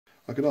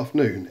Good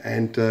afternoon,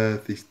 and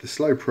the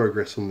slow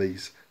progress on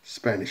these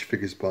Spanish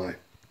figures by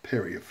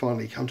Perry have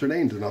finally come to an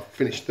end, and I've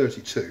finished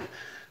 32.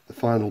 The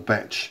final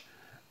batch,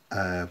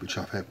 which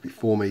I've had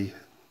before me,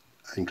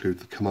 include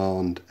the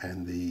command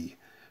and the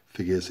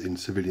figures in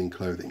civilian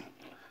clothing,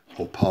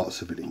 or part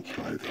civilian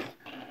clothing.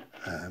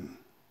 There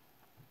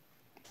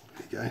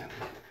you go.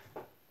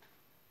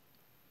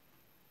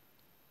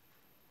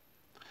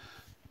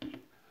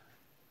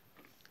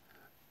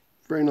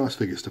 Very nice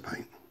figures to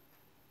paint.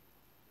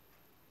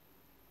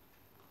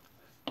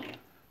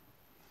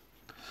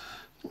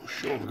 Not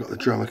sure I've got the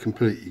drummer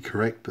completely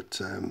correct,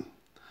 but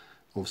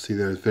obviously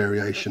there is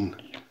variation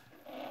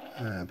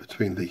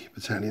between the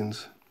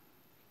battalions.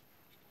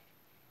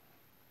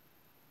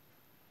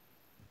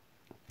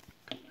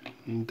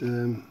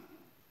 And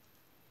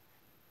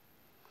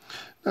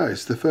no,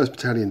 it's the first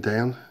battalion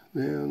down,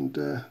 and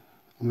I'll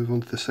move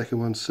on to the second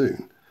one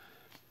soon.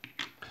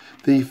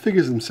 The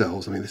figures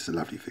themselves, I mean, this is a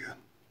lovely figure.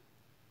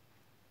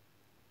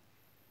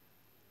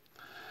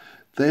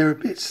 They're a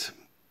bit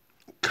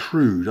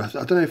crude. I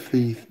don't know if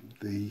the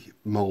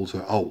moulds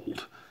are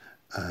old.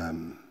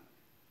 So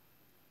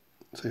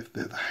if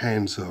the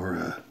hands are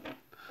a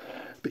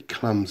bit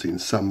clumsy in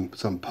some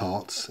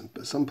parts,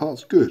 but some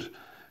parts good.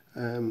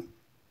 I'm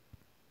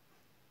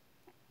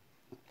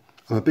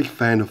a big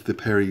fan of the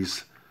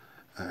Perry's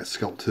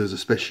sculptors,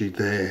 especially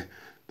the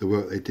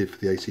work they did for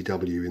the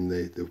ACW in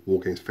the War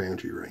Games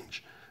Foundry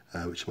range,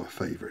 which are my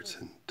favourite.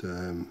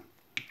 And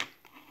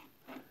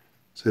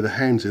so the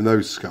hands in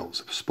those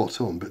sculpts are spot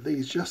on, but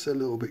these just a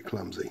little bit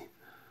clumsy,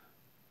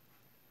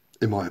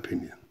 in my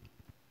opinion.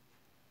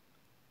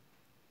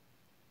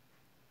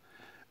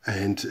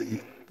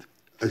 And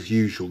as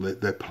usual,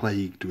 they're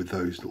plagued with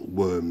those little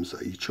worms.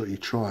 You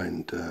try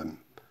and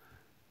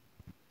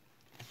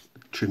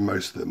trim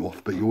most of them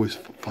off, but you always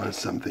find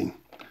something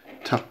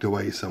tucked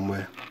away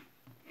somewhere.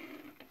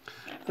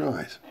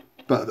 Right,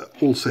 but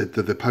all said,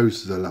 that the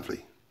poses are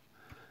lovely.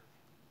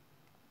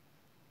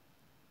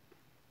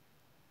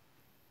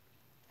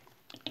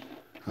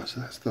 Right,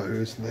 so that's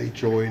those, and they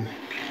join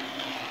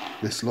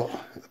this lot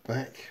at the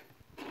back.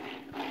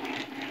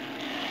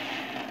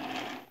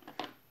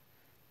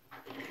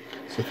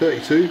 So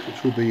 32,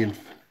 which will be in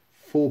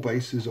 4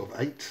 bases of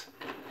 8.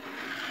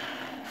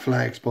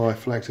 Flags by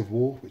Flags of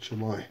War, which are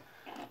my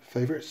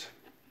favourites.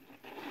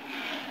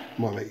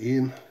 My mate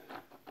Ian.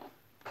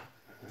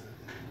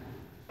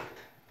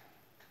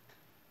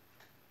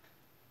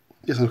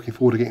 Yes, I'm looking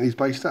forward to getting these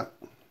based up.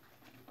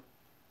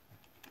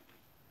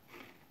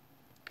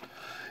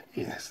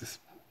 Yes,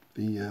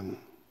 the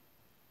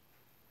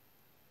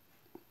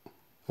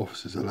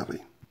officers are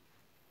lovely.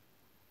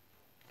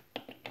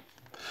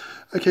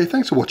 Okay,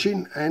 thanks for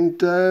watching,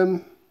 and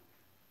well,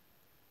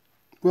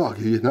 I'll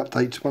give you an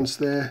update once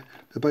the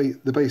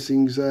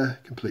basing's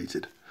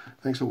completed.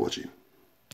 Thanks for watching.